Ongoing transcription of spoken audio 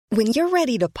When you're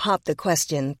ready to pop the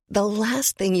question, the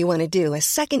last thing you want to do is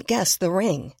second-guess the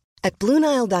ring. At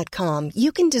BlueNile.com,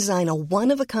 you can design a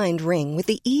one-of-a-kind ring with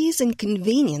the ease and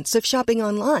convenience of shopping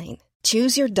online.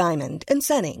 Choose your diamond and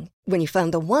setting. When you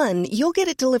find the one, you'll get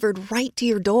it delivered right to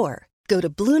your door. Go to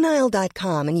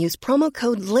BlueNile.com and use promo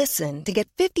code LISTEN to get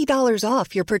 $50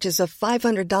 off your purchase of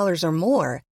 $500 or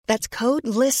more. That's code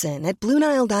LISTEN at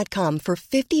BlueNile.com for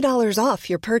 $50 off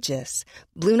your purchase.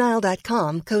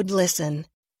 BlueNile.com, code LISTEN.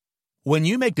 When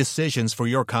you make decisions for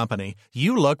your company,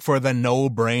 you look for the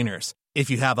no-brainers.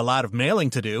 If you have a lot of mailing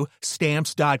to do,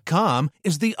 Stamps.com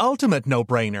is the ultimate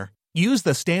no-brainer. Use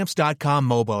the Stamps.com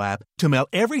mobile app to mail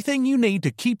everything you need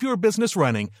to keep your business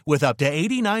running with up to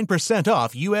 89%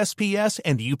 off USPS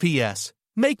and UPS.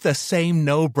 Make the same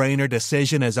no-brainer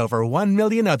decision as over 1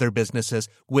 million other businesses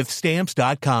with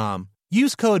Stamps.com.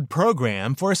 Use code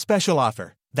PROGRAM for a special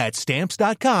offer. That's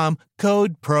Stamps.com,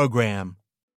 code PROGRAM.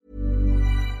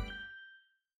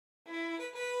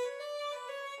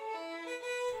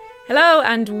 Hello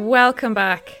and welcome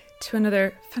back to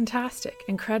another fantastic,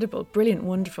 incredible, brilliant,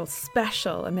 wonderful,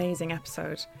 special, amazing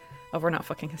episode of We're Not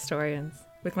Fucking Historians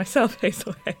with myself,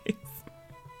 Hazel Hayes.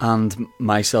 And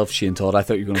myself, Shane Todd. I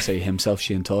thought you were going to say himself,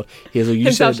 Shane Todd. Hazel,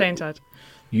 Shane Todd.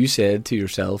 You said to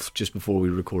yourself just before we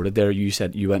recorded there,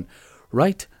 you went,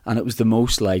 right, and it was the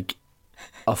most like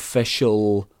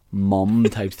official mum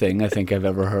type thing I think I've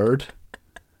ever heard.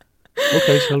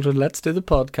 Okay, children, let's do the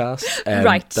podcast.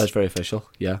 Right. That's very official,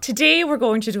 yeah. Today we're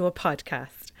going to do a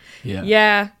podcast. Yeah.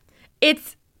 Yeah.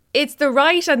 It's the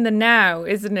right and the now,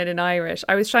 isn't it, in Irish?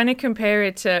 I was trying to compare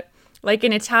it to, like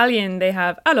in Italian, they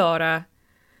have allora.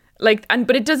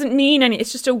 But it doesn't mean any,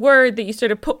 it's just a word that you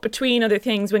sort of put between other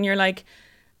things when you're like,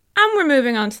 and we're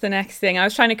moving on to the next thing. I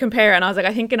was trying to compare and I was like,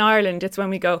 I think in Ireland it's when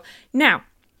we go, now.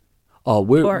 Oh,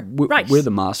 we're right. We're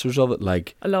the masters of it.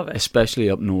 Like, I love it. Especially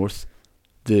up north.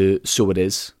 So it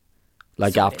is.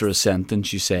 Like so after a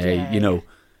sentence you say, yeah.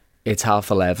 It's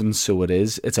 11:30, so it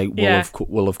is. It's like,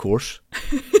 well, of course.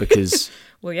 Because...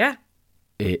 well, yeah.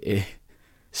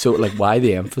 So, like, why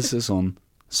the emphasis on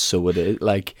so it is?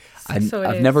 Like, I've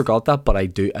never got that, but I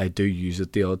do use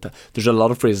it the odd time. There's a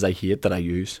lot of phrases I hate that I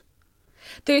use.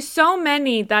 There's so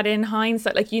many that in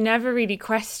hindsight, like, you never really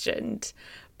questioned.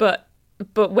 But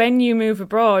when you move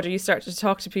abroad or you start to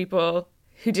talk to people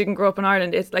who didn't grow up in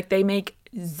Ireland, it's like they make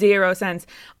zero sense.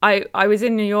 I was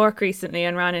in New York recently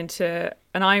and ran into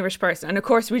an Irish person, and of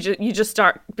course you just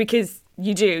start, because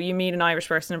you meet an Irish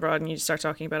person abroad and you just start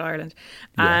talking about Ireland.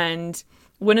 Yeah. And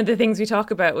one of the things we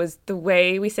talk about was the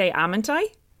way we say Ammantai.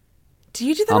 Do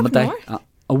you do that up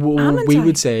north? We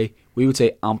would say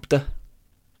Ampta.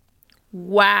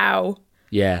 Wow.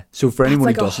 Yeah. So for anyone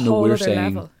like who doesn't know,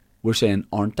 we're saying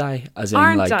aren't I, as in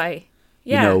aren't like I?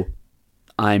 Yeah.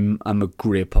 I'm a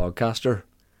great podcaster,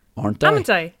 aren't I? Aren't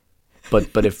I?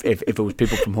 But if it was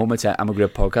people from home, I'd say I'm a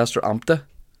great podcaster, ampta,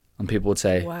 and people would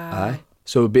say aye.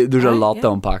 So there's a lot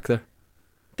to unpack there.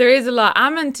 There is a lot.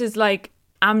 Amant is like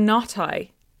I'm not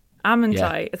I.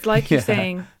 Ammantai. It's like you're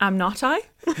saying I'm not I.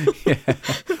 Yeah.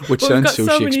 Which sounds so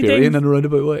Shakespearean in a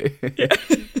roundabout way. Yeah.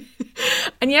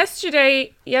 And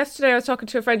yesterday I was talking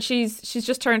to a friend. She's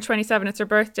just turned 27. It's her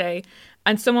birthday,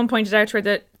 and someone pointed out to her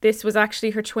that this was actually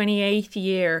her 28th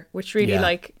year, which really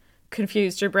like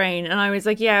confused her brain. And I was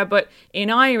like, yeah, but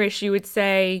in Irish you would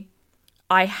say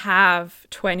I have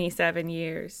 27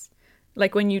 years.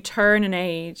 Like when you turn an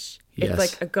age, it's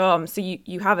like a gum. So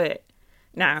you have it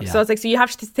now. Yeah. So I was like, so you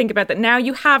have to think about that. Now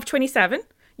you have 27.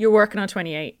 You're working on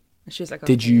 28. And she's like,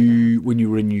 okay, did you, when you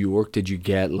were in New York, did you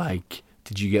get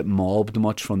mobbed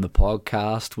much from the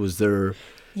podcast? Was there...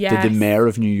 Yes. Did the mayor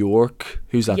of New York,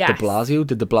 who's at de Blasio,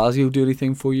 did de Blasio do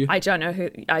anything for you? I don't know who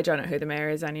the mayor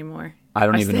is anymore. I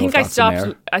don't even know if that's the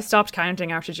mayor. I stopped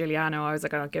counting after Giuliano. I was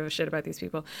like, I don't give a shit about these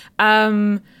people.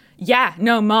 Mobbed.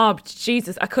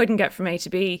 Jesus, I couldn't get from A to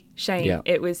B, Shane. Yeah.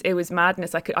 It was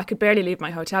madness. I could barely leave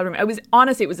my hotel room. It was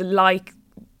like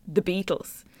the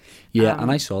Beatles. Yeah,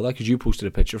 and I saw that because you posted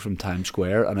a picture from Times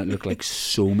Square, and it looked like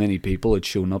so many people had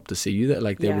shown up to see you that,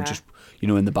 like, they were just,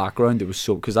 in the background. It was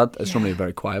so, because that is normally a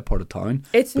very quiet part of town.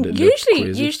 It's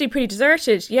usually pretty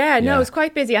deserted. Yeah, no, it's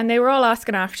quite busy, and they were all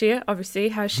asking after you. Obviously,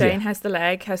 how's Shane? How's the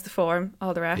leg? How's the form?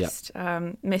 All the rest.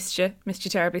 Yeah. Missed you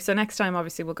terribly. So next time,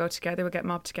 obviously, we'll go together. We'll get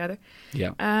mobbed together.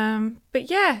 Yeah. But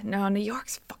yeah, no, New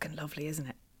York's fucking lovely, isn't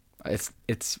it?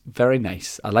 It's very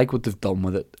nice. I like what they've done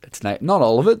with it. It's nice. Not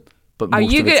all of it. Are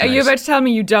you about to tell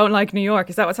me you don't like New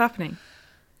York? Is that what's happening?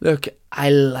 Look,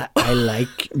 I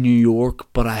like New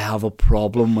York, but I have a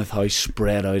problem with how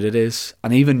spread out it is.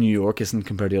 And even New York isn't,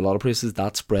 compared to a lot of places,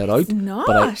 that spread out. It's not.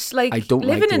 But I don't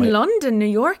living like in London, New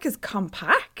York is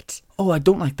compact. Oh, I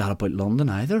don't like that about London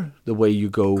either. The way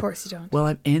you go, of course you don't. Well,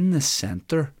 I'm in the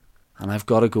centre and I've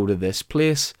got to go to this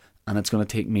place and it's going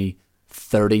to take me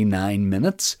 39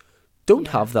 minutes. Don't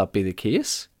have that be the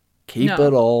case. Keep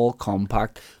it all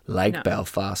compact, like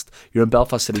Belfast. You're in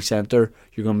Belfast city centre.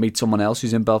 You're going to meet someone else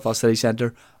who's in Belfast city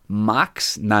centre.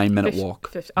 Max 9-minute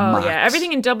walk. Max. Yeah,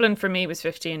 everything in Dublin for me was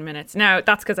 15 minutes. Now,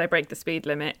 that's because I break the speed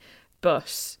limit.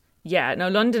 But yeah, no,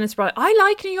 London is probably... I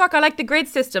like New York. I like the grid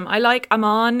system. I'm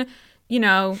on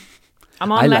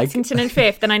Lexington and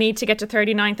 5th and I need to get to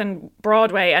 39th and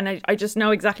Broadway and I just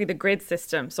know exactly the grid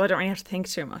system. So I don't really have to think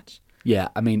too much. Yeah,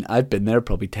 I mean, I've been there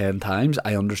probably 10 times.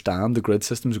 I understand the grid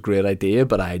system's a great idea,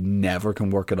 but I never can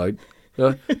work it out.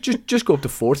 Just go up to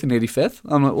 4th and 85th.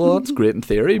 I'm like, well, that's great in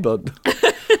theory, but...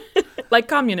 like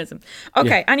communism.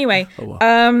 Okay, yeah. Anyway. Oh,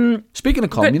 well. Speaking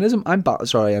of communism,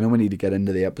 sorry, I know we need to get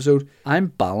into the episode. I'm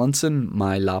balancing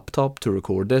my laptop to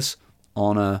record this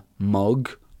on a mug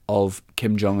of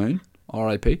Kim Jong-un,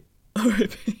 R.I.P.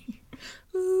 R.I.P.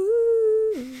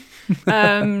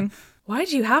 Why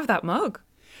do you have that mug?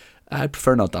 I'd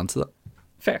prefer not to answer that.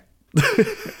 Fair.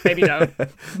 Maybe don't.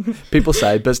 People's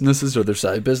side businesses are their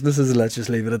side businesses. Let's just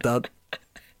leave it at that.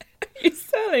 You're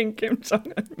selling Kim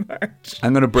Jong-un merch.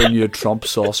 I'm going to bring you a Trump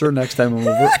saucer next time I'm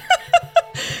over.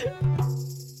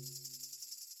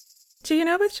 Do you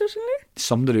know about children, Lear?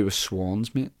 Something to do with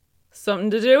swans, mate. Something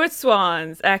to do with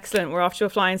swans. Excellent. We're off to a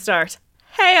flying start.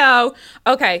 Hey-o.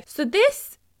 Okay, so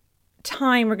this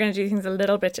time we're going to do things a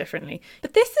little bit differently.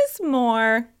 But this is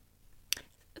more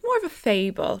of a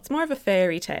fable. It's more of a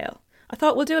fairy tale. I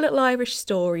thought we'll do a little Irish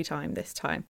story time this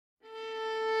time.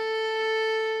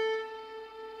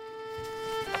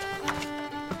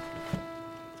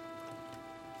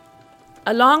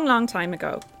 A long, long time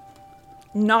ago,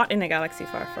 not in a galaxy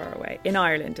far, far away, in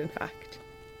Ireland, in fact,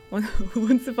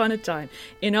 once upon a time,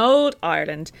 in old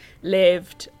Ireland,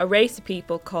 lived a race of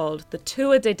people called the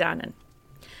Tuatha Dé Danann.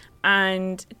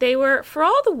 And they were, for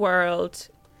all the world...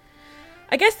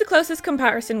 I guess the closest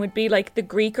comparison would be like the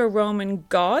Greek or Roman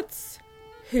gods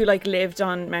who like lived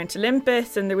on Mount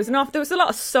Olympus, and there was a lot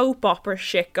of soap opera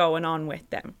shit going on with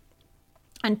them.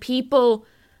 And people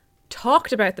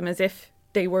talked about them as if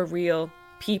they were real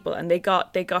people, and they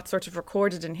got sort of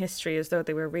recorded in history as though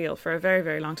they were real for a very,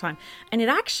 very long time. And it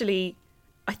actually,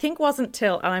 I think wasn't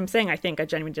till, and I'm saying I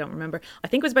genuinely don't remember, I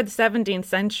think it was by the 17th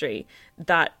century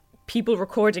that people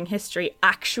recording history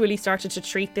actually started to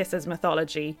treat this as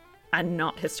mythology and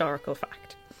not historical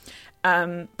fact.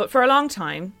 But for a long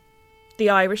time, the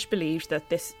Irish believed that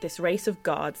this race of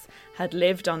gods had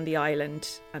lived on the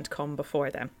island and come before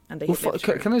them. And they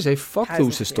can I say, fuck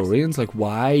those historians? Like,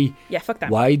 why? Yeah, fuck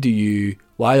them.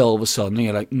 Why all of a sudden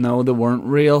you're like, no, they weren't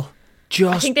real?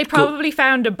 I think they probably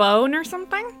found a bone or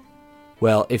something.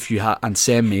 Well, if you had, and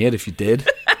same mate if you did.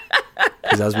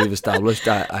 Because as we've established,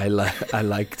 I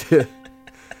like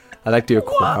to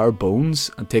acquire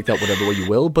bones and take that whatever way you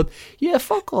will. But yeah,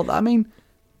 fuck all that. I mean,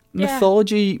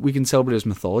 mythology, we can celebrate as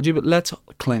mythology, but let's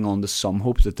cling on to some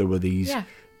hope that there were these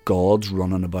gods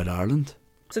running about Ireland.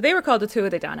 So they were called the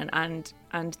Tuatha Dé Danann,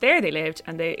 and there they lived,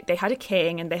 and they had a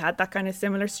king, and they had that kind of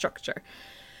similar structure.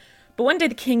 But one day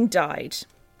the king died,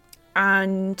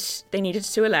 and they needed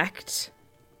to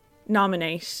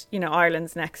nominate,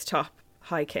 Ireland's next top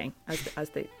high king, as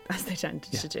they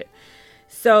tended to do.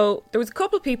 So there was a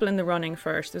couple of people in the running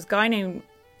first. There's a guy named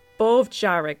Bov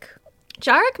Jarrig.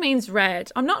 Jarrig means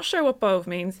red. I'm not sure what Bov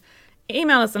means.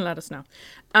 Email us and let us know.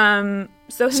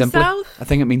 So himself... Simply. I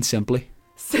think it means simply.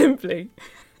 Simply.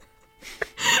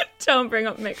 Don't bring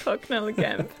up Mick Hucknall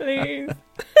again, please.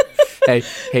 Hey,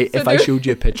 if I showed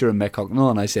you a picture of Mick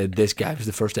Hucknall and I said this guy was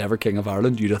the first ever king of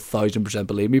Ireland, you'd 1,000%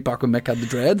 believe me back when Mick had the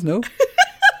dreads, no?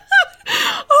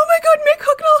 Oh my God, Mick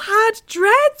Hucknall had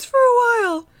dreads for a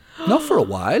while. Not for a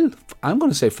while. I'm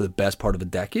going to say for the best part of a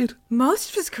decade. Most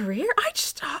of his career? I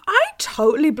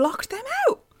totally blocked them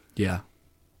out. Yeah.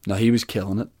 No, he was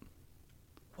killing it.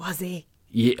 Was he?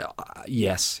 Yeah.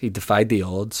 Yes. He defied the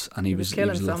odds and he was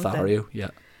Lothario. Yeah.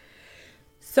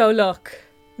 So look,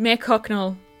 Mick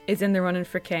Hucknall is in the running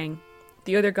for king.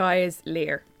 The other guy is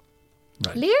Lear.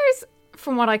 Right. Lear's,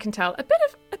 from what I can tell, a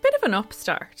bit of an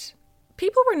upstart.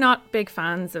 People were not big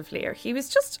fans of Lear. He was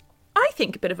just, I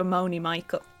think, a bit of a Moany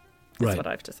Michael. That's what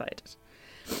I've decided.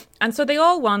 And so they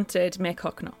all wanted Mick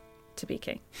Hucknall to be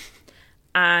king.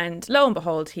 And lo and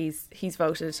behold, he's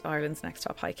voted Ireland's next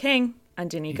top high king.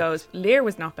 And in he goes. Lear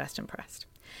was not best impressed.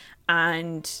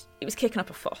 And he was kicking up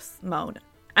a fuss, moaning.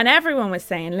 And everyone was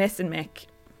saying, listen, Mick,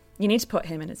 You need to put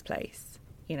him in his place.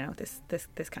 You know, this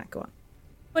can't go on.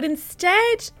 But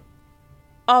instead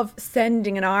of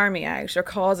sending an army out or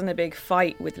causing a big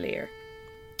fight with Lear,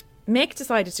 Mick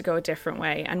decided to go a different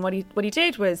way. And what he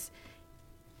did was,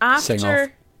 after... Sing off.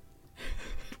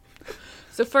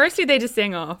 So firstly they just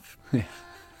sing off.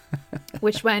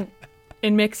 Which went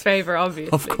in Mick's favour,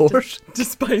 obviously. Of course.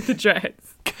 Despite the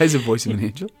dreads. Guy's a voice of an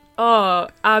angel. Oh,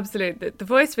 absolutely. The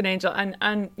voice of an angel.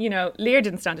 And, you know, Lear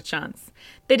didn't stand a chance.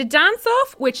 They did dance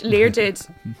off, which Lear did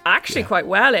actually quite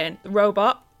well in. The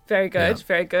robot, very good,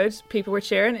 very good. People were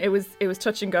cheering. It was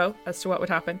touch and go as to what would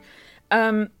happen.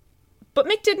 But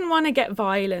Mick didn't want to get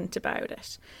violent about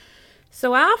it.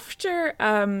 So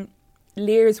after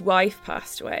Lear's wife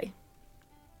passed away,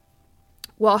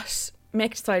 what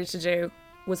Mick decided to do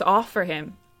was offer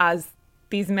him, as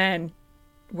these men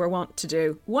were wont to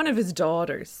do, one of his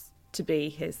daughters to be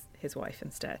his wife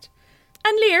instead.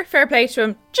 And Lear, fair play to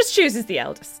him, just chooses the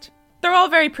eldest. They're all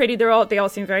very pretty, they all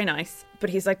seem very nice, but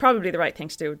he's like, probably the right thing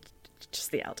to do,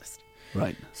 just the eldest.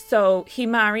 Right. So he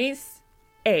marries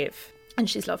Eve, and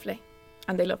she's lovely,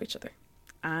 and they love each other.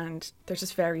 And they're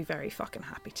just very, very fucking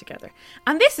happy together.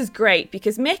 And this is great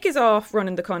because Mick is off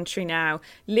running the country now.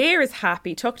 Lear is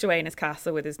happy, tucked away in his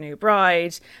castle with his new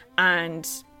bride, and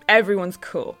everyone's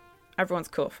cool. Everyone's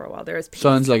cool for a while. There is peace.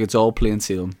 Sounds like it's all plain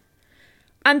sailing.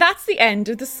 And that's the end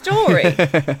of the story.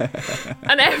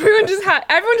 And everyone just had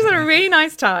a really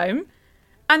nice time,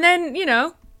 and then, you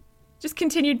know, just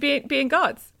continued being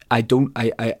gods. I don't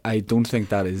think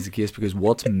that is the case, because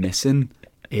what's missing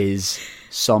is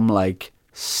some like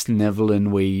snivelling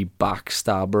wee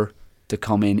backstabber to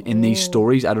come in these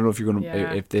stories. I don't know if you're gonna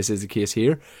if this is the case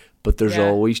here, but there's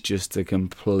always just a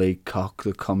complete cock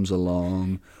that comes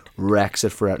along, wrecks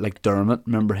it for, like Dermot.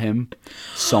 Remember him?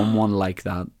 Someone like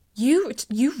that. You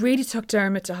really took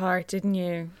Dermot to heart, didn't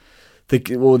you?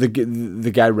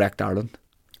 The guy wrecked Ireland.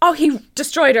 Oh, he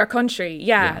destroyed our country.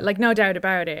 Yeah, like no doubt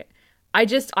about it. I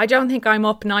don't think I'm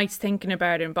up nights thinking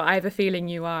about him, but I have a feeling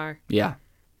you are. Yeah.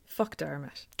 Fuck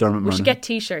Dermot. Dermot. We should get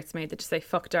t-shirts made that just say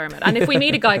fuck Dermot. And if we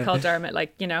meet a guy called Dermot,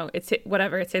 like, you know, it's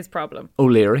his problem.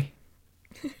 O'Leary.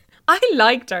 I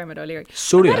like Dermot O'Leary.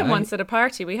 So do I met him I. once at a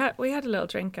party. We had a little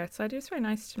drink outside. He was very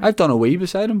nice to me. I've done a wee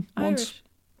beside him once. Irish.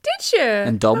 Did you?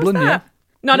 In Dublin, How's that? yeah.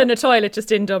 Not in a toilet,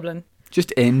 just in Dublin.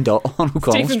 Just on O'Connell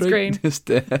Stephen's Street. Green. Just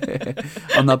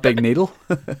on that big needle.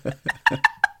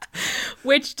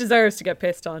 Which deserves to get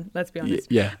pissed on, let's be honest.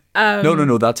 Yeah.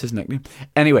 No, that's his nickname.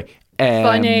 Anyway.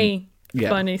 Funny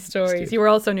Yeah, stories. You were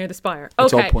also near the spire.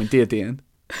 It's Okay. all pointy at the end.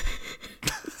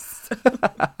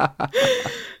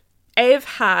 Eve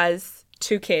has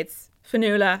 2 kids,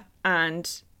 Fionnuala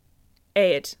and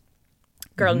Aed,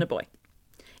 girl and a boy.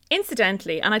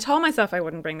 Incidentally, and I told myself I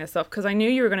wouldn't bring this up because I knew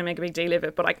you were going to make a big deal of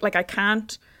it, but I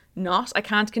can't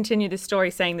continue this story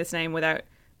saying this name without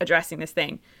addressing this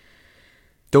thing.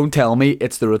 Don't tell me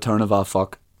it's the return of our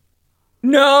fuck.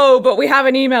 No, but we have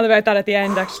an email about that at the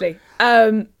end, actually.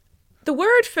 The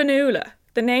word Fionnuala,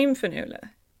 the name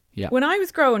Fionnuala, Yeah. when I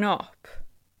was growing up,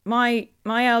 my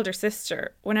elder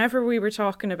sister, whenever we were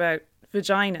talking about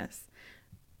vaginas,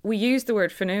 we used the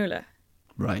word Fionnuala.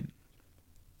 Right.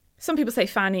 Some people say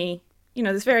fanny, you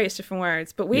know, there's various different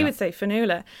words, but we would say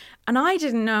Fionnuala. And I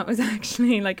didn't know it was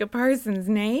actually like a person's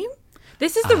name.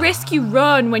 This is the risk you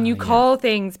run when you call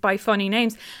things by funny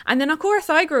names. And then, of course,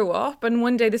 I grew up, and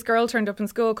one day this girl turned up in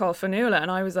school called Fionnuala, and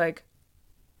I was like...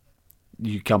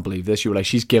 You can't believe this. You were like,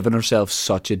 she's given herself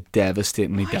such a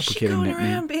devastatingly deprecating going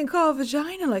nickname. around being called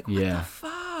vagina? Like, what the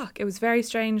fuck? It was very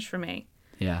strange for me.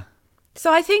 Yeah.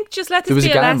 So I think just let this There was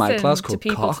be a guy in lesson my class to called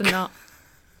people Cock. to not...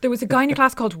 There was a guy in your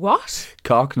class called what?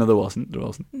 Cock? No, there wasn't.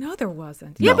 No, there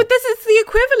wasn't. No. Yeah, but this is the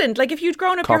equivalent. Like, if you'd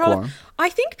grown up your whole Cockworm. life. I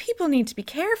think people need to be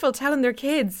careful telling their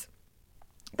kids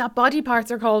that body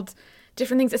parts are called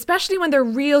different things, especially when they're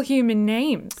real human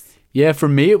names. Yeah, for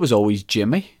me it was always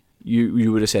Jimmy.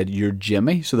 You would have said, you're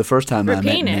Jimmy. So the first time For I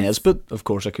met penis. Nesbitt, of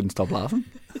course I couldn't stop laughing.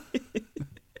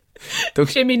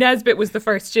 Jimmy Nesbitt was the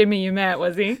first Jimmy you met,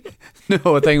 was he?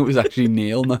 No, I think it was actually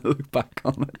Neil now I look back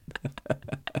on it.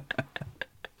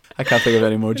 I can't think of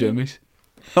any more Jimmys.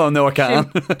 Oh, no, I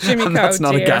can't. Jimmy And that's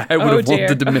not a guy I would have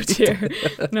wanted to meet. Dear.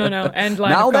 No, end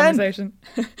line Now of then. conversation.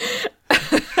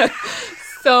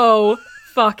 So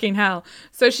fucking hell.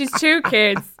 So she's 2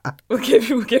 kids. We'll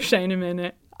give Shane a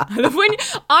minute.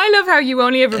 I love how you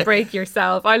only ever break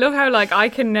yourself. I love how like I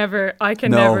can never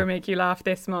make you laugh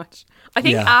this much. I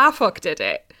think Fuck did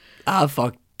it.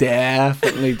 Fuck,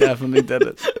 definitely did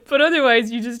it. But otherwise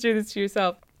you just do this to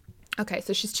yourself. Okay,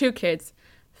 so she's 2 kids,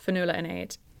 Fionnuala and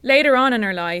Aed. Later on in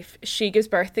her life, she gives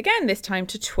birth again, this time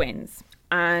to twins.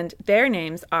 And their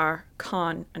names are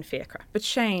Con and Fiachra. But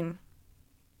Shane,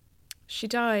 She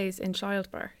dies in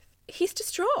childbirth. He's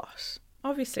distraught,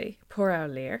 obviously. Poor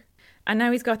old Lear. And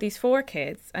now he's got these 4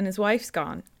 kids and his wife's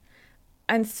gone.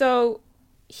 And so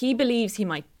he believes he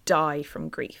might die from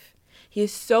grief. He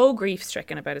is so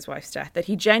grief-stricken about his wife's death that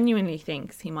he genuinely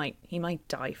thinks he might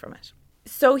die from it.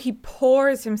 So he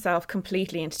pours himself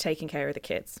completely into taking care of the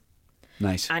kids.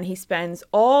 Nice. And he spends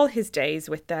all his days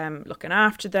with them, looking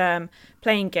after them,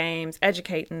 playing games,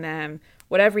 educating them,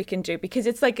 whatever he can do, because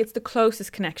it's the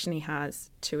closest connection he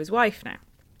has to his wife now.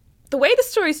 The way the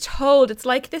story's told, it's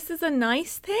like this is a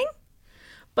nice thing,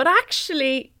 but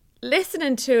actually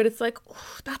listening to it, it's like,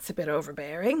 oh, that's a bit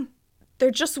overbearing.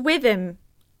 They're just with him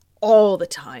all the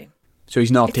time. So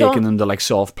he's not taking them to like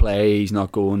soft play. He's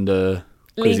not going to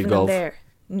crazy golf. Leaving them there.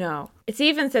 No. It's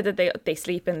even said that they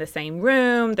sleep in the same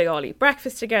room. They all eat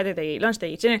breakfast together. They eat lunch.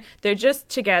 They eat dinner. They're just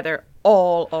together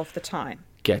all of the time.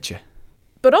 Getcha.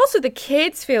 But also the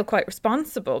kids feel quite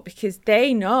responsible because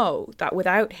they know that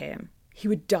without him, he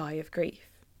would die of grief.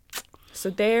 So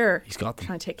they're trying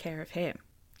to take care of him.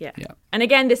 Yeah. And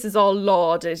again, this is all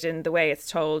lauded in the way it's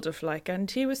told of like, and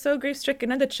he was so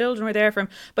grief-stricken and the children were there for him.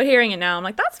 But hearing it now, I'm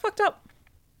like, that's fucked up.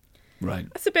 Right.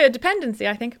 That's a bit of dependency,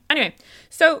 I think. Anyway,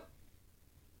 so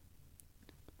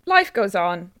life goes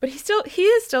on, but he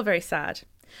is still very sad.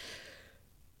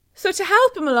 So to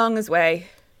help him along his way,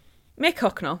 Mick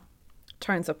Hucknall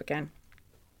turns up again.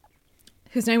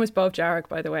 Whose name was Bob Jarrick,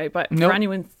 by the way, but for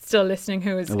anyone still listening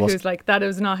who's like, that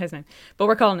was not his name. But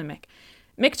we're calling him Mick.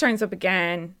 Mick turns up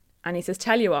again and he says,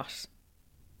 tell you what,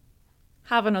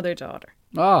 have another daughter.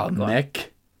 Oh, Mick.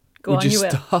 Would you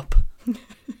stop?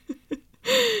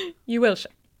 You will,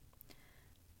 Shane.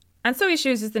 And so he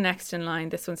chooses the next in line.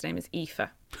 This one's name is Aoife.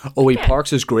 Oh, he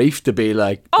parks his grief to be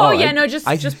like... just...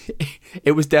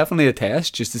 It was definitely a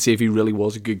test just to see if he really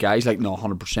was a good guy. He's like, no,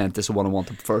 100%, this is what I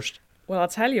wanted first. Well, I'll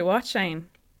tell you what, Shane.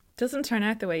 Doesn't turn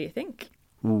out the way you think.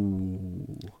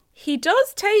 Ooh. He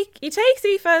takes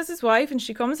Aoife as his wife and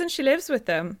she comes and she lives with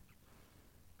them.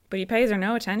 But he pays her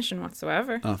no attention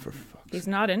whatsoever. Oh, for fuck's sake. He's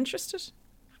not interested.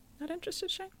 Not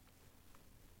interested, Shane.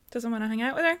 Doesn't want to hang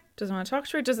out with her. Doesn't want to talk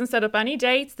to her. Doesn't set up any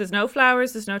dates. There's no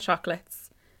flowers. There's no chocolates.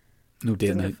 No date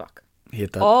night. Doesn't fuck.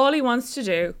 Hate that. All he wants to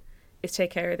do is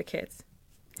take care of the kids.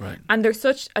 Right. And they're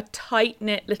such a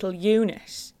tight-knit little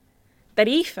unit that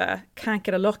Aoife can't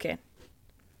get a look in.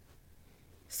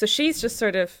 So she's just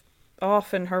sort of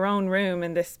off in her own room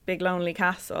in this big lonely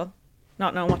castle,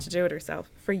 not knowing what to do with herself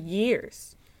for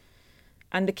years.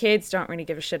 And the kids don't really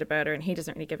give a shit about her and he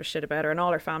doesn't really give a shit about her and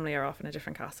all her family are off in a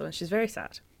different castle and she's very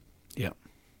sad. Yeah.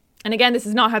 And again, this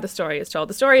is not how the story is told.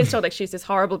 The story is told like she's this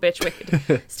horrible bitch,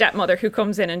 wicked stepmother who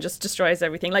comes in and just destroys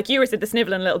everything. Like you were said, the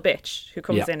snivelling little bitch who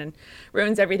comes in and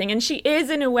ruins everything. And she is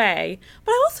in a way,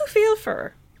 but I also feel for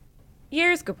her.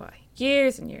 Years go by.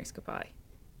 Years and years go by.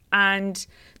 And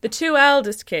the 2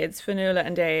 eldest kids, Fionnuala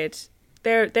and Dade,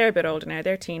 they're a bit older now.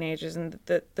 They're teenagers and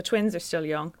the twins are still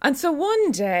young. And so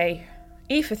one day,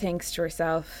 Aoife thinks to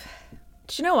herself,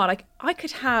 do you know what? Like, I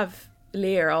could have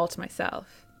Lear all to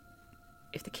myself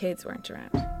if the kids weren't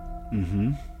around.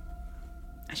 Mm-hmm.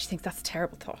 And she thinks that's a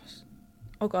terrible thought.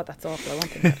 Oh God, that's awful. I won't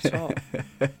think that at all.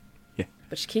 Yeah.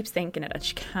 But she keeps thinking it and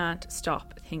she can't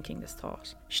stop thinking this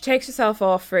thought. She takes herself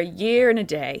off for a year and a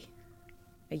day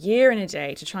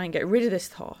to try and get rid of this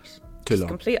thought. Too long.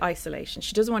 Complete isolation.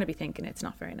 She doesn't want to be thinking it. It's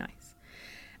not very nice.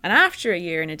 And after a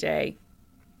year and a day,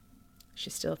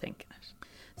 she's still thinking it.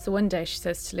 So one day she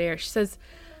says to Lear, she says,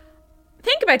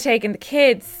 think about taking the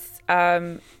kids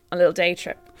a little day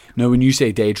trip. Now, when you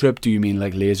say day trip, do you mean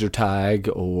like laser tag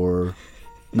or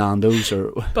Nando's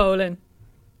or... Bowling.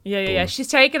 Yeah. She was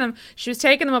taking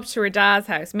them up to her dad's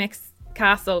house, Mick's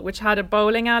castle, which had a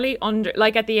bowling alley under,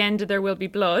 like at the end of There Will Be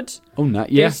Blood. Oh,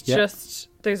 yeah.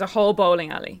 There's a whole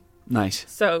bowling alley. Nice.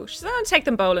 So she's going to take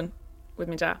them bowling with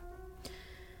me dad.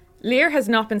 Lear has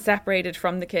not been separated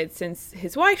from the kids since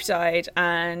his wife died,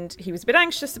 and he was a bit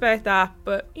anxious about that,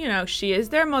 but, you know, she is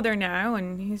their mother now,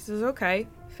 and he says, okay,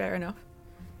 fair enough,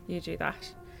 you do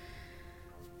that.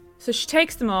 So she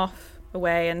takes them off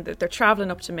away, and they're travelling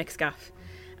up to Mixgaff,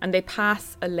 and they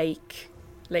pass a lake,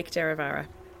 Lake Derivara.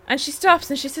 And she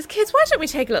stops and she says, kids, why don't we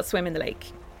take a little swim in the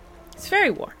lake? It's very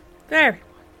warm, very warm.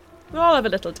 We'll all have a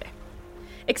little dip.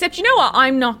 Except, you know what,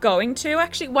 I'm not going to,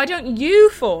 actually. Why don't you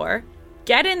four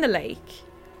get in the lake?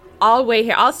 I'll wait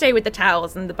here. I'll stay with the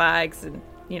towels and the bags and,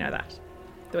 you know, that.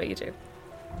 The way you do.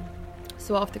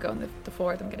 So off they go, and the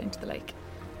 4 of them get into the lake.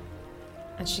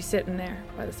 And she's sitting there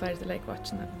by the side of the lake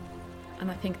watching them.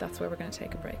 And I think that's where we're going to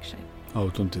take a break, Shane. Oh,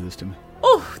 don't do this to me.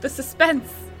 Oh, the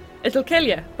suspense. It'll kill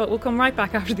you. But we'll come right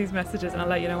back after these messages and I'll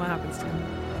let you know what happens to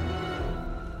them.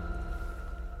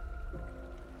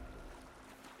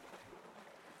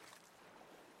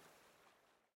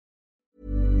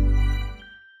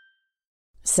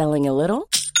 Selling a little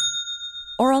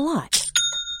or a lot?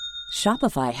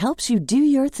 Shopify helps you do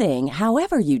your thing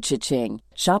however you cha-ching.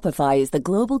 Shopify is the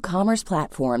global commerce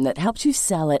platform that helps you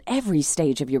sell at every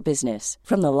stage of your business.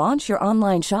 From the launch your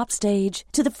online shop stage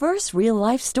to the first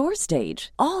real-life store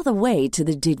stage, all the way to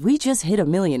the did we just hit a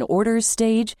million orders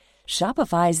stage.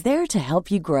 Shopify is there to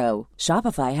help you grow.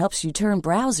 Shopify helps you turn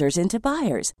browsers into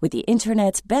buyers with the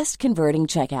internet's best converting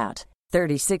checkout.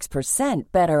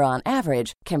 36% better on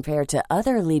average compared to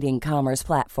other leading commerce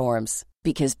platforms.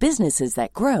 Because businesses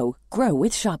that grow, grow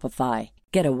with Shopify.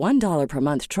 Get a $1 per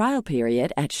month trial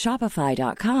period at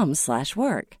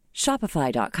shopify.com/work.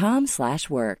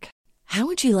 Shopify.com/work. How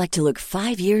would you like to look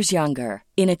 5 years younger?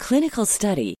 In a clinical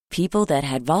study, people that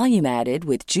had volume added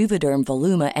with Juvederm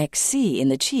Voluma XC in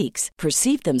the cheeks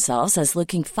perceived themselves as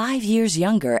looking 5 years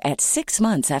younger at 6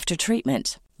 months after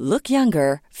treatment. Look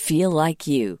younger, feel like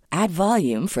you. Add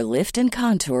volume for lift and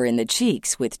contour in the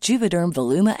cheeks with Juvederm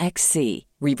Voluma XC.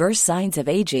 Reverse signs of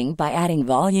aging by adding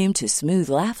volume to smooth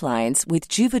laugh lines with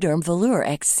Juvederm Volure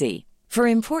XC. For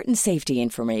important safety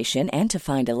information and to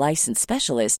find a licensed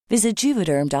specialist, visit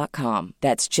Juvederm.com.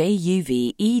 That's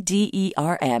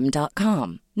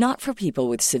JUVEDERM.com. Not for people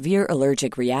with severe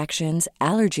allergic reactions,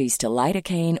 allergies to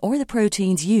lidocaine, or the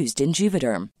proteins used in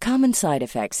Juvederm. Common side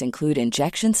effects include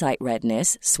injection site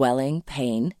redness, swelling,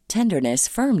 pain, tenderness,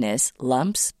 firmness,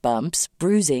 lumps, bumps,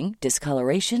 bruising,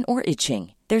 discoloration, or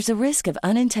itching. There's a risk of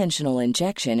unintentional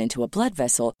injection into a blood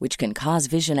vessel, which can cause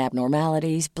vision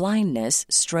abnormalities, blindness,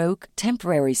 stroke,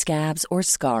 temporary scabs, or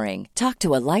scarring. Talk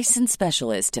to a licensed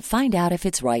specialist to find out if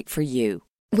it's right for you.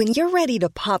 When you're ready to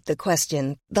pop the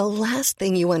question, the last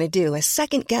thing you want to do is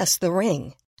second-guess the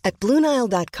ring. At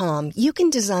BlueNile.com, you can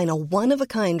design a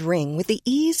one-of-a-kind ring with the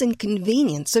ease and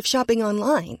convenience of shopping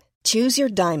online. Choose your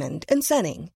diamond and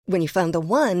setting. When you find the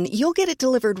one, you'll get it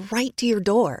delivered right to your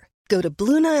door. Go to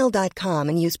BlueNile.com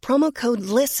and use promo code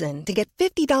LISTEN to get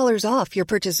 $50 off your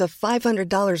purchase of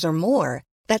 $500 or more.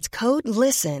 That's code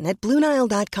LISTEN at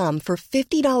BlueNile.com for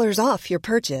 $50 off your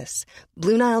purchase.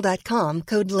 BlueNile.com,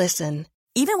 code LISTEN.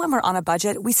 Even when we're on a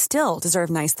budget, we still deserve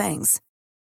nice things.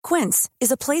 Quince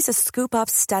is a place to scoop up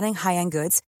stunning high-end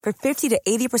goods for 50 to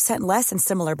 80% less than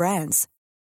similar brands.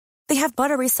 They have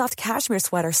buttery soft cashmere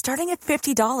sweaters starting at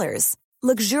 $50,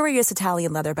 luxurious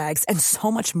Italian leather bags, and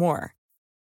so much more.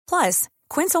 Plus,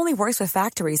 Quince only works with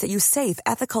factories that use safe,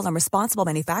 ethical, and responsible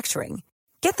manufacturing.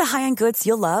 Get the high-end goods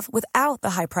you'll love without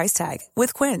the high price tag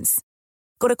with Quince.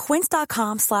 Go to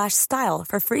quince.com/style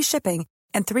for free shipping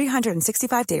and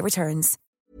 365-day returns.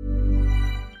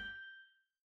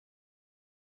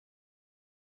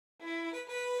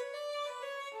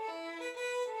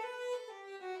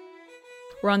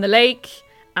 We're on the lake,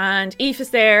 and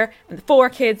Aoife's there, and the 4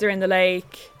 kids are in the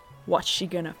lake. What's she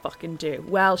gonna fucking do?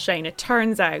 Well, Shane, it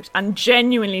turns out, and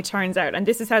genuinely turns out, and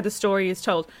this is how the story is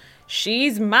told,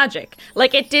 she's magic.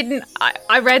 Like, it didn't...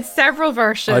 I read several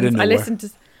versions. I listened to...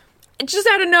 Just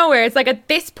out of nowhere. It's like, at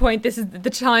this point, this is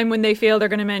the time when they feel they're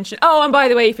going to mention, oh, and by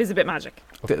the way, Aoife is a bit magic.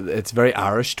 It's a very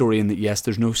Irish story in that, yes,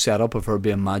 there's no setup of her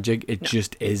being magic. It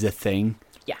just is a thing.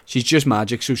 Yeah. She's just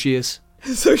magic, so she is.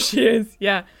 So she is,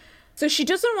 yeah. So she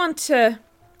doesn't want to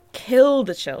kill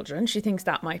the children. She thinks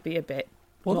that might be a bit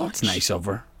Well, much. that's nice of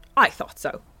her. I thought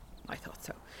so.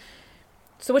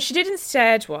 So what she did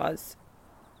instead was,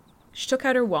 she took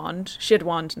out her wand. She had a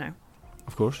wand now.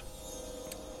 Of course.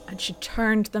 And she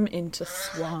turned them into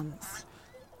swans.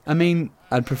 I mean,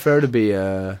 I'd prefer to be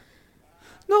a...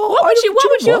 No, What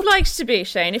would you have liked to be,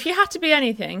 Shane? If you had to be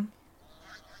anything.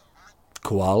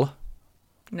 Koala.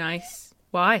 Nice.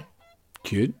 Why?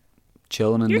 Cute.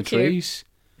 Chilling in You're the cute. trees.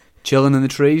 Chilling in the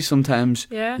trees, sometimes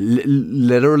Yeah.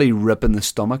 literally ripping the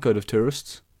stomach out of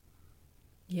tourists.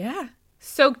 Yeah.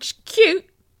 So cute.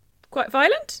 Quite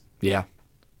violent? Yeah.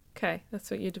 Okay, that's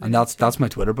what you'd have And been that's my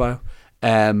Twitter bio.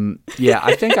 Yeah,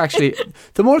 I think actually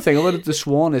the more thing about it, the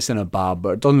swan isn't a bad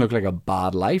bird. It doesn't look like a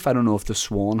bad life. I don't know if the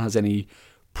swan has any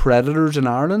predators in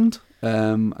Ireland.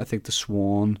 I think the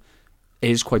swan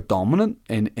is quite dominant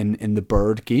in the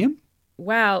bird game.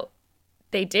 Well,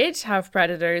 they did have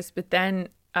predators, but then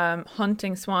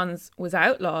hunting swans was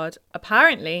outlawed,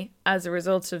 apparently, as a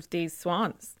result of these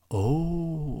swans.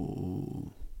 Oh.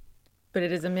 But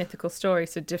it is a mythical story,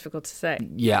 so difficult to say.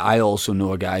 Yeah, I also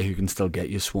know a guy who can still get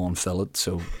you swan fillet,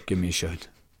 so give me a shout.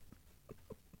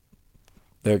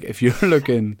 Look, if you're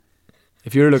looking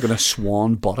a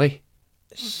swan body,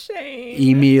 Shame.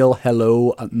 email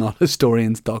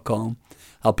hello@nothistorians.com.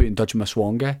 I'll put you in touch with my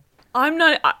swan guy. I'm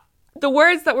not... the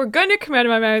words that were going to come out of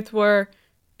my mouth were,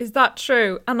 Is that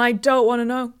true? And I don't want to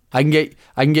know. I can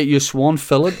get you a swan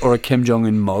fillet or a Kim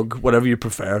Jong-un mug, whatever you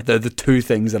prefer. They're the two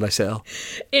things that I sell.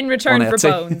 In return for Etsy.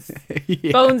 bones.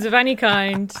 Yeah. Bones of any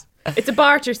kind. It's a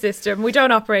barter system. We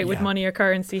don't operate with money or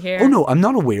currency here. Oh no, I'm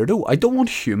not a weirdo. I don't want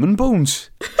human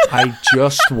bones. I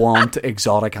just want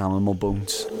exotic animal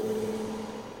bones.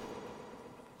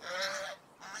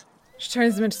 She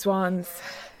turns them into swans.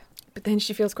 But then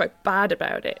she feels quite bad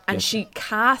about it. And she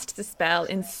casts the spell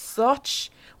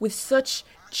with such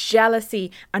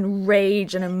jealousy and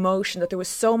rage and emotion that there was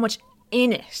so much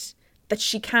in it that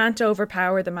she can't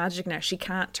overpower the magic now. She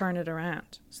can't turn it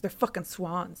around. So they're fucking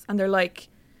swans. And they're like...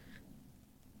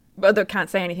 Well, they can't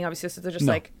say anything, obviously, so they're just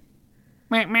like...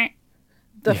 Meh, meh.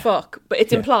 The fuck. But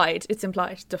it's implied. It's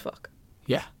implied. The fuck.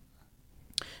 Yeah.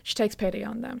 She takes pity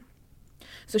on them.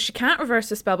 So she can't reverse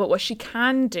the spell, but what she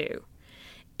can do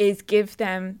is give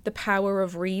them the power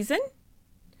of reason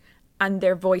and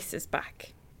their voices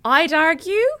back. I'd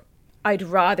argue I'd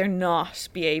rather not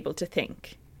be able to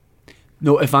think.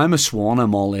 No, if I'm a swan,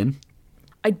 I'm all in.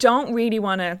 I don't really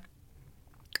want to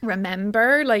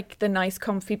remember like the nice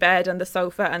comfy bed and the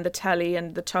sofa and the telly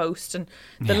and the toast and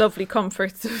the lovely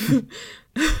comforts of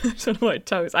I don't know what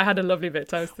toast. I had a lovely bit of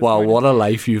toast this morning. What a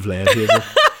life you've led, Hazel.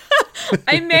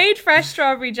 I made fresh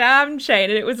strawberry jam, Shane,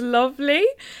 and it was lovely.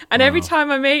 And every time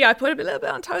I make it, I put a little bit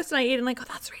on toast and I eat it and I go,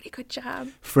 that's really good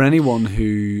jam. For anyone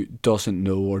who doesn't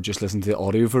know or just listen to the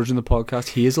audio version of the podcast,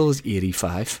 Hazel is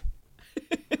 85.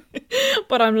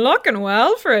 But I'm looking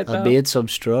well for it, though. I made some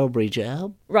strawberry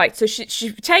jam. Right, so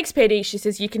she takes pity. She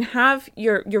says, you can have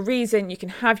your reason, you can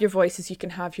have your voices, you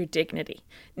can have your dignity.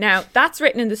 Now, that's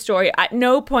written in the story. At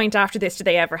no point after this do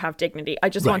they ever have dignity. I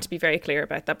just want to be very clear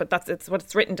about that, but it's what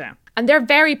it's written down. And they're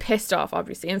very pissed off,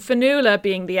 obviously. And Fionnuala,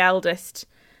 being the eldest,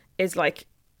 is like,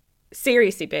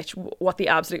 seriously, bitch, what the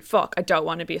absolute fuck? I don't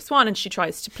want to be a swan. And she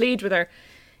tries to plead with her.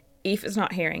 Aoife's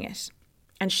not hearing it.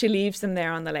 And she leaves them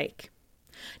there on the lake.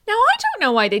 Now, I don't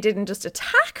know why they didn't just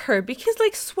attack her, because,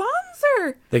 like, swans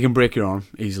are... They can break your arm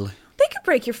easily. They could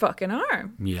break your fucking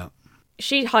arm. Yeah.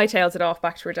 She hightails it off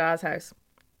back to her dad's house.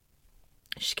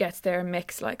 She gets there and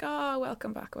Mick's like, oh,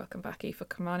 welcome back, Aoife,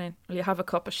 come on in. Will you have a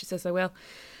cup? And she says, I will.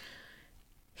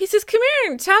 He says, come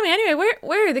here and tell me anyway,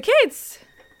 where are the kids?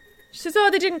 She says, oh,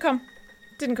 they didn't come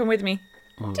with me.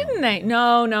 Oh. Didn't they?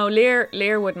 No,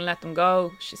 Lear wouldn't let them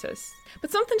go, she says. But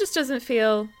something just doesn't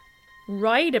feel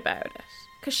right about it.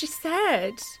 Because she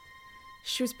said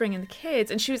she was bringing the kids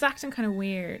and she was acting kind of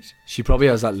weird. She probably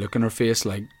has that look in her face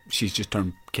like she's just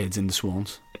turned kids into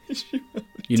swans.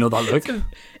 You know that look?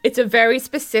 It's a very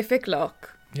specific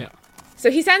look. Yeah. So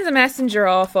he sends a messenger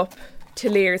off up to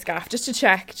Lear's gaff just to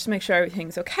check, just to make sure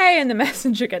everything's okay. And the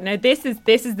messenger now this is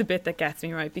the bit that gets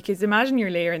me, right? Because imagine you're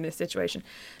Lear in this situation.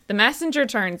 The messenger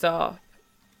turns off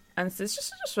and says,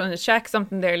 just want to check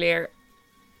something there, Lear.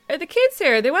 Are the kids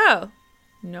here? Are they well?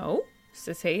 No,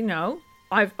 says he. No,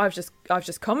 I've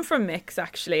just come from Mick's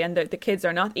actually, and the kids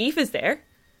are not. Aoife's there.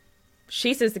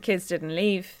 She says the kids didn't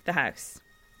leave the house.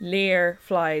 Lear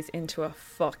flies into a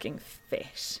fucking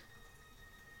fit.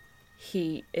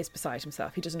 He is beside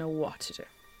himself. He doesn't know what to do.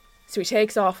 So he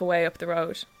takes off away up the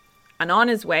road, and on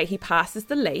his way he passes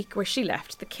the lake where she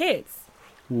left the kids.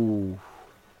 Ooh.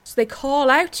 So they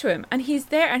call out to him, and he's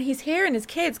there, and he's hearing his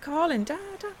kids calling, Dad,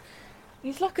 Dad.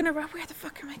 He's looking around, where the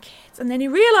fuck are my kids? And then he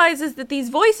realises that these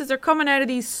voices are coming out of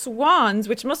these swans,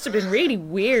 which must have been really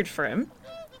weird for him.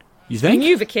 You think?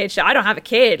 You have a kid, I don't have a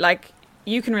kid. Like,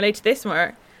 you can relate to this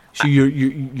more. So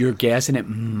you're guessing it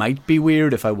might be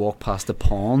weird if I walked past the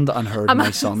pond and heard my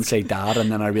son say Dad,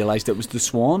 and then I realised it was the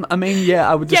swan? I mean, yeah,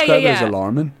 I would describe it as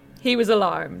alarming. He was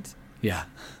alarmed. Yeah.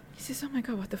 He says, oh my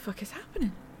God, what the fuck is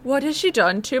happening? What has she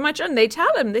done? Too much? And they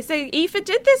tell him. They say, Aoife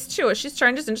did this to us. She's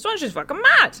turned us into swan. She's fucking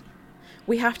mad.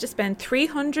 We have to spend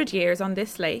 300 years on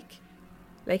this lake,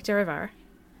 Lake Derivara.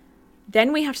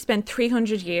 Then we have to spend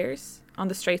 300 years on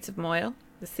the Straits of Moyle,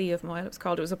 the Sea of Moyle, it was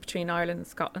called. It was up between Ireland and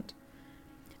Scotland.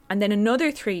 And then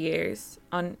another 3 years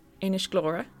on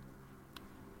Inishglora.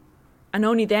 And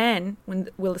only then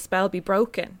will the spell be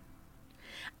broken.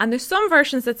 And there's some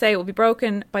versions that say it will be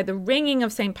broken by the ringing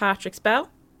of St. Patrick's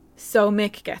bell. So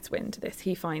Mick gets wind of this.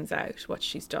 He finds out what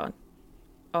she's done.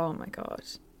 Oh my God.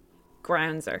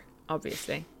 Grounds her.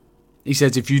 Obviously. He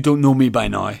says, if you don't know me by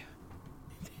now,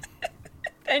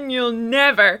 then you'll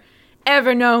never,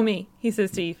 ever know me, he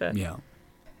says to Aoife. Yeah.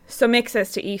 So Mick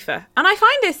says to Aoife, and I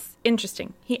find this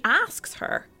interesting, he asks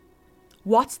her,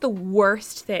 what's the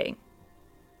worst thing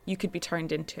you could be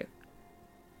turned into?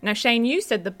 Now, Shane, you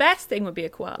said the best thing would be a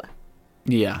koala.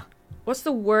 Yeah. What's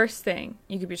the worst thing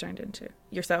you could be turned into,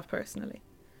 yourself personally?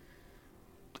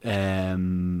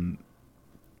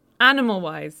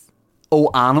 Animal-wise. Oh,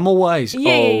 animal-wise?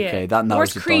 Yeah, oh, yeah. okay. That narrows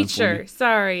Worst it down for me. creature.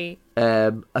 Sorry.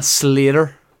 A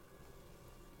slater.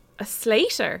 A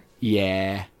slater.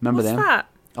 Yeah. Remember What's them? that?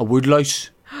 A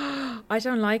woodlouse. I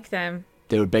don't like them.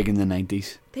 They were big in the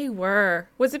 90s. They were.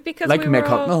 Was it because Like we Mick were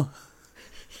all... Hucknall.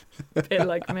 A bit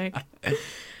like Mick.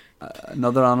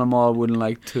 Another animal I wouldn't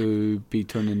like to be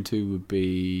turned into would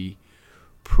be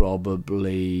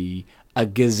probably a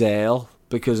gazelle,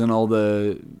 because in all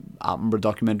the Attenborough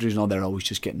documentaries and all, they're always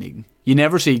just getting eaten. You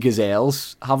never see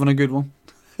gazelles having a good one.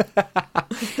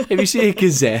 If you see a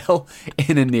gazelle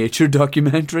in a nature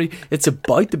documentary, it's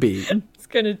about to be eaten. It's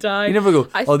going to die. You never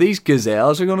go, these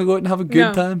gazelles are going to go out and have a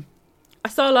good time. I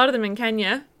saw a lot of them in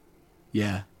Kenya.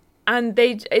 Yeah. And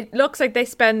it looks like they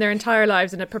spend their entire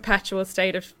lives in a perpetual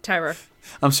state of terror.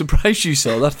 I'm surprised you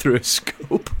saw that through a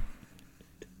scope.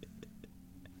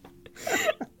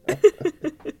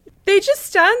 They just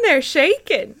stand there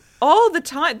shaking all the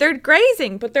time. They're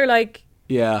grazing, but they're like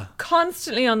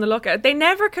constantly on the lookout. They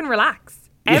never can relax,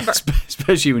 ever. Yeah,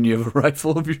 especially when you have a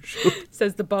rifle over your shoulder.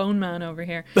 Says the bone man over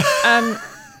here.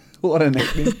 What a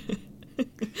nickname.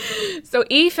 So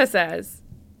Aoife says,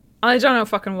 I don't know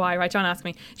fucking why, right? Don't ask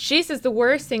me. She says the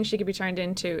worst thing she could be turned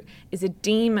into is a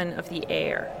demon of the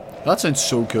air. That sounds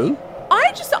so cool.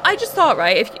 I just thought,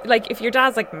 right, if your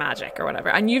dad's like magic or whatever,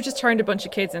 and you've just turned a bunch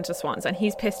of kids into swans, and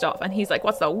he's pissed off, and he's like,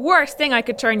 what's the worst thing I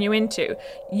could turn you into?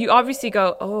 You obviously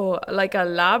go, oh, like a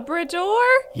Labrador?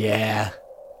 Yeah.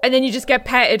 And then you just get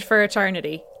petted for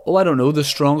eternity. Oh, I don't know, the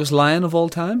strongest lion of all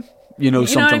time? You know,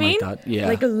 something what I mean? Like that. Yeah.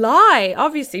 Like a lie,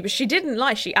 obviously, but she didn't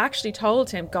lie. She actually told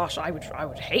him, gosh, I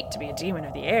would hate to be a demon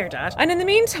of the air, Dad. And in the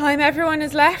meantime, everyone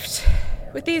is left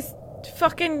with these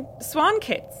fucking swan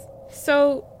kids.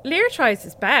 So Lear tries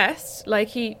his best. Like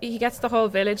he gets the whole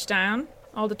village down,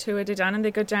 all the Tuatha Dé Danann, and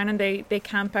they go down and they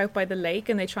camp out by the lake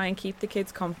and they try and keep the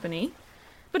kids company.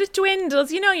 But it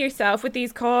dwindles, you know yourself, with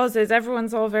these causes.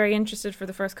 Everyone's all very interested for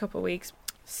the first couple of weeks.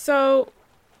 So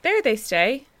there they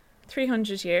stay,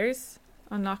 300 years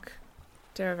on Loch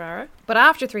Dervara. But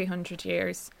after 300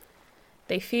 years,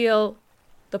 they feel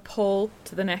the pull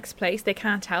to the next place. They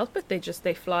can't help it.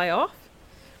 They fly off.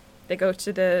 They go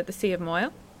to the Sea of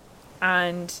Moyle.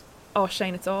 And, oh,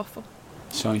 Shane, it's awful.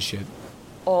 Sounds shit.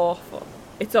 Awful.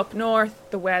 It's up north.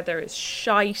 The weather is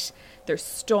shite. There's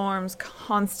storms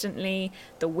constantly.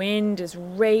 The wind is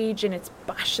raging. It's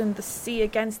bashing the sea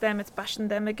against them. It's bashing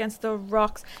them against the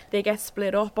rocks. They get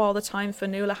split up all the time.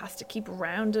 Fionnuala has to keep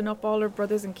rounding up all her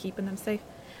brothers and keeping them safe.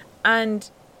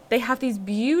 And they have these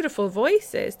beautiful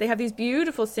voices. They have these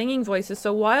beautiful singing voices.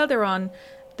 So while they're on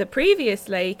the previous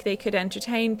lake, they could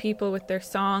entertain people with their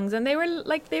songs, and they were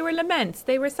laments.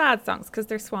 They were sad songs because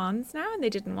they're swans now and they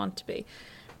didn't want to be.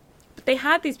 But they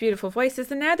had these beautiful voices,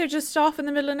 and now they're just off in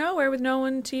the middle of nowhere with no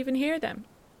one to even hear them.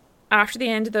 After the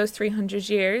end of those 300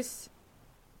 years,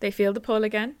 they feel the pull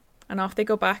again, and off they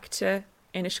go back to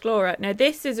Inishglora. Now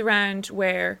this is around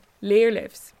where Lear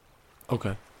lives.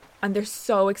 Okay. And they're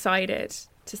so excited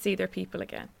to see their people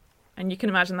again. And you can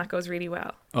imagine that goes really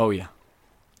well. Oh yeah.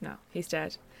 No, he's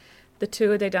dead. The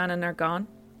Tuatha Dé Danann are gone.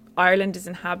 Ireland is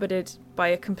inhabited by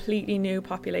a completely new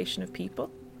population of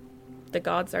people. The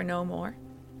gods are no more.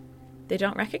 They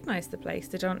don't recognise the place.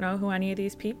 They don't know who any of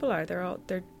these people are.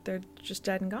 They're just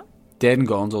dead and gone. Dead and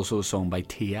Gone's also a song by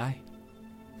T.I.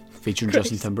 featuring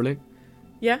Justin Timberlake.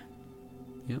 Yeah.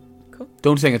 Yeah. Cool.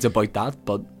 Don't think it's about that,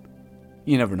 but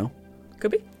you never know.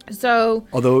 Could be. So,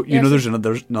 although you know, there's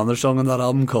another song on that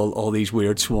album called "All These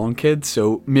Weird Swan Kids,"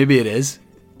 so maybe it is.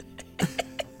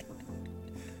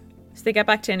 So they get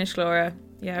back to Inishglora.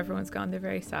 Yeah, everyone's gone. They're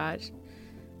very sad.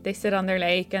 They sit on their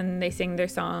lake and they sing their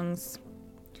songs.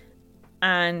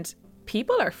 And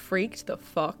people are freaked the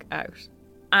fuck out.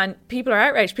 And people are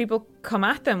outraged. People come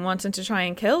at them wanting to try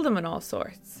and kill them and all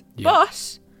sorts. Yeah.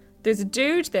 But there's a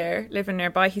dude there living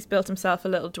nearby. He's built himself a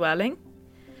little dwelling.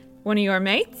 One of your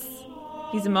mates.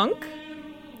 He's a monk.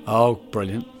 Oh,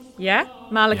 brilliant. Yeah,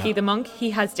 Malachy the monk.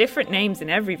 He has different names in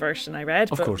every version I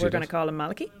read, but we're going to call him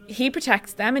Malachy. He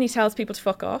protects them and he tells people to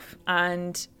fuck off.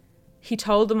 And he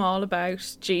told them all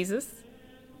about Jesus,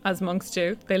 as monks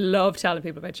do. They love telling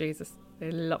people about Jesus.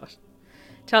 They love it.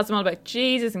 Tells them all about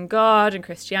Jesus and God and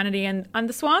Christianity. And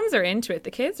the swans are into it. The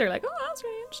kids are like, oh, that's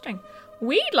really interesting.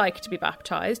 We'd like to be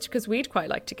baptised because we'd quite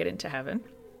like to get into heaven.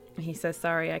 And he says,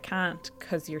 sorry, I can't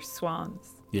because you're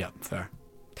swans. Yeah, fair.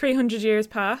 300 years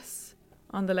pass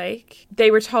on the lake. They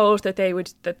were told that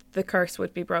the curse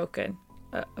would be broken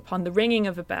upon the ringing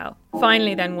of a bell.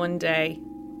 Finally, then one day,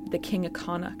 the King of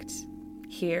Connacht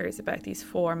hears about these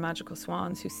 4 magical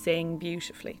swans who sing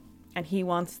beautifully, and he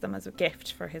wants them as a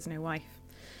gift for his new wife.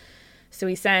 So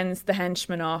he sends the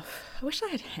henchman off. I wish I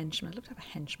had henchmen. I'd love to have a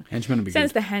henchman. Henchman would be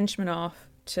Sends good. the henchman off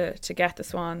to get the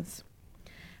swans.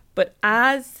 But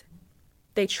as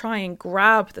they try and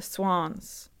grab the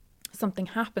swans, something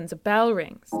happens. A bell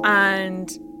rings. And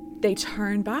they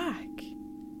turn back.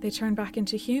 They turn back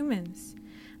into humans.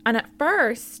 And at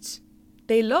first,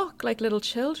 they look like little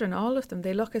children, all of them.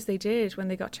 They look as they did when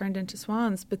they got turned into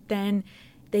swans. But then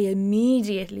they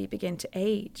immediately begin to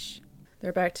age.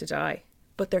 They're about to die.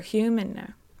 But they're human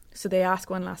now. So they ask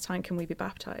one last time, can we be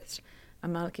baptised?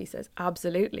 And Malky says,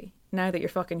 absolutely. Now that you're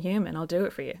fucking human, I'll do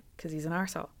it for you. Because he's an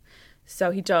arsehole. So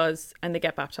he does, and they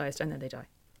get baptised, and then they die.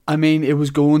 I mean, it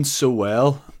was going so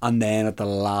well, and then at the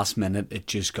last minute, it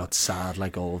just got sad,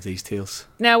 like all of these tales.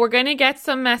 Now, we're going to get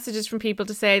some messages from people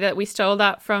to say that we stole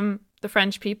that from the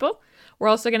French people. We're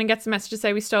also going to get some messages to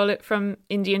say we stole it from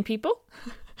Indian people,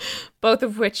 both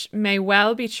of which may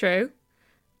well be true.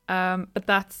 But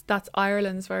that's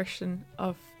Ireland's version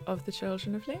of the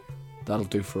Children of Lear. That'll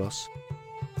do for us.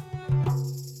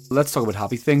 Let's talk about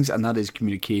happy things, and that is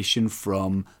communication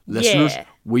from listeners. Yeah.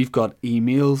 We've got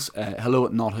emails,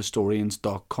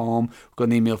 hello@nothistorians.com. We've got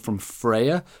an email from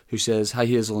Freya, who says, hi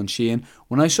Hazel and Shane.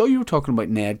 When I saw you were talking about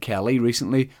Ned Kelly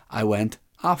recently, I went,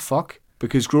 fuck.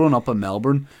 Because growing up in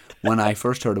Melbourne, when I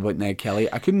first heard about Ned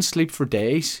Kelly, I couldn't sleep for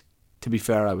days. To be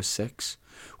fair, I was 6.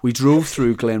 We drove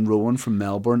through Glenrowan from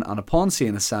Melbourne, and upon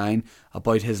seeing a sign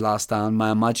about his last stand,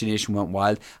 my imagination went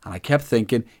wild, and I kept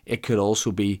thinking it could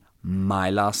also be my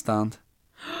last stand.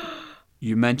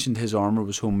 You mentioned his armour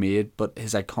was homemade, but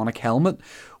his iconic helmet,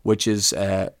 which is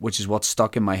what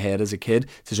stuck in my head as a kid,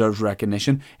 deserves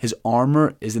recognition. His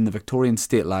armour is in the Victorian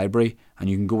State Library, and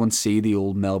you can go and see the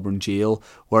old Melbourne jail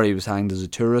where he was hanged as a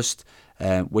tourist,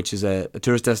 which is a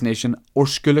tourist destination or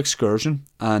school excursion.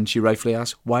 And she rightfully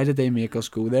asks, why did they make us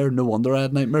go there? No wonder I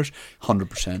had nightmares.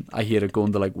 100%. I hated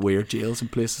going to like weird jails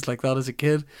and places like that as a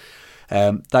kid.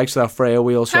 Thanks for that, Freya.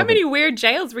 We also How many weird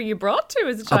jails were you brought to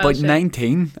as a child? About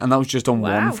 19, and that was just on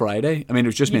one Friday. I mean, it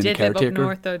was just me and the caretaker. You did live up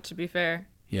north, though, to be fair.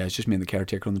 Yeah, it's just me and the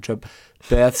caretaker on the trip.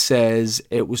 Beth says,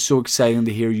 it was so exciting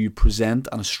to hear you present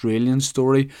an Australian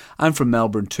story. I'm from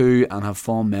Melbourne too, and have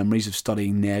fond memories of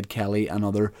studying Ned Kelly and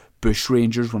other bush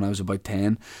rangers when I was about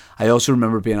 10. I also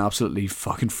remember being absolutely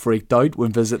fucking freaked out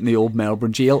when visiting the old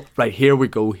Melbourne jail. Right, here we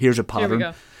go. Here's a pattern. Here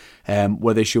we go.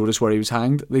 Where they showed us where he was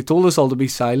hanged. They told us all to be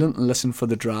silent and listen for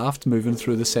the draft moving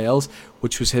through the cells,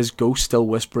 which was his ghost still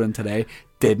whispering today.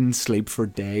 Didn't sleep for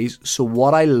days. So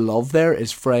what I love there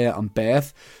is Freya and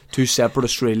Beth, 2 separate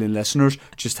Australian listeners,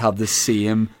 just have the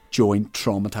same joint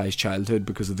traumatised childhood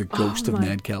because of the ghost of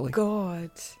Ned Kelly. God.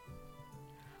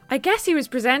 I guess he was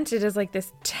presented as like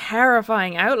this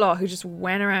terrifying outlaw who just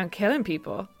went around killing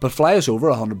people. But fly us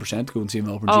over 100% to go and see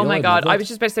Melbourne Jail. Oh my God, I was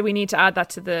just about to say we need to add that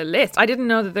to the list. I didn't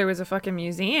know that there was a fucking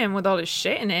museum with all this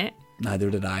shit in it. Neither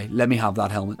did I. Let me have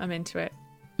that helmet. I'm into it.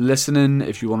 Listening,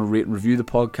 if you want to rate and review the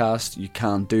podcast, you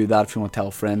can do that. If you want to tell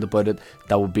a friend about it,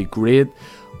 that would be great.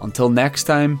 Until next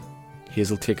time,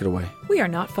 Hazel, take it away. We are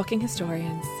not fucking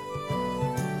historians.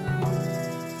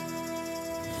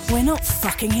 We're Not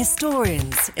Fucking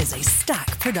Historians is a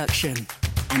Stack production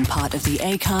and part of the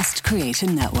Acast Creator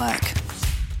Network.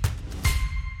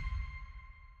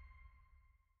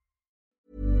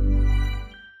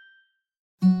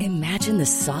 Imagine the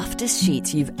softest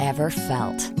sheets you've ever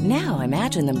felt. Now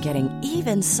imagine them getting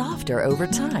even softer over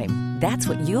time. That's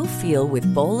what you'll feel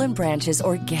with Boll & Branch's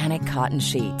organic cotton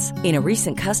sheets. In a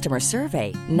recent customer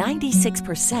survey,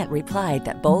 96% replied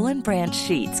that Boll & Branch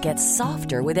sheets get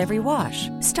softer with every wash.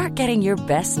 Start getting your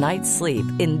best night's sleep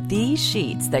in these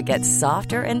sheets that get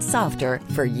softer and softer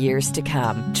for years to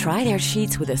come. Try their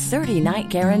sheets with a 30-night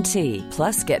guarantee.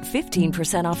 Plus, get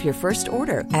 15% off your first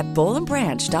order at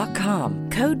bollandbranch.com.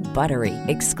 Code BUTTERY.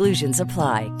 Exclusions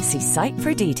apply. See site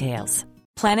for details.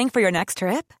 Planning for your next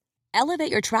trip?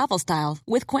 Elevate your travel style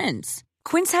with Quince.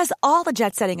 Quince has all the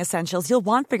jet-setting essentials you'll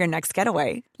want for your next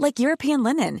getaway, like European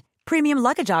linen, premium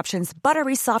luggage options,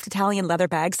 buttery soft Italian leather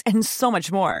bags, and so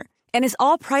much more. And is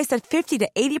all priced at 50 to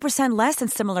 80% less than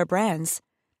similar brands.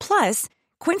 Plus,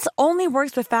 Quince only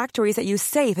works with factories that use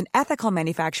safe and ethical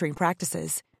manufacturing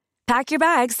practices. Pack your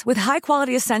bags with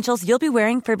high-quality essentials you'll be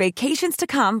wearing for vacations to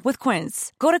come with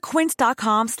Quince. Go to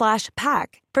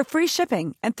quince.com/pack for free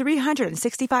shipping and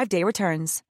 365-day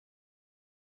returns.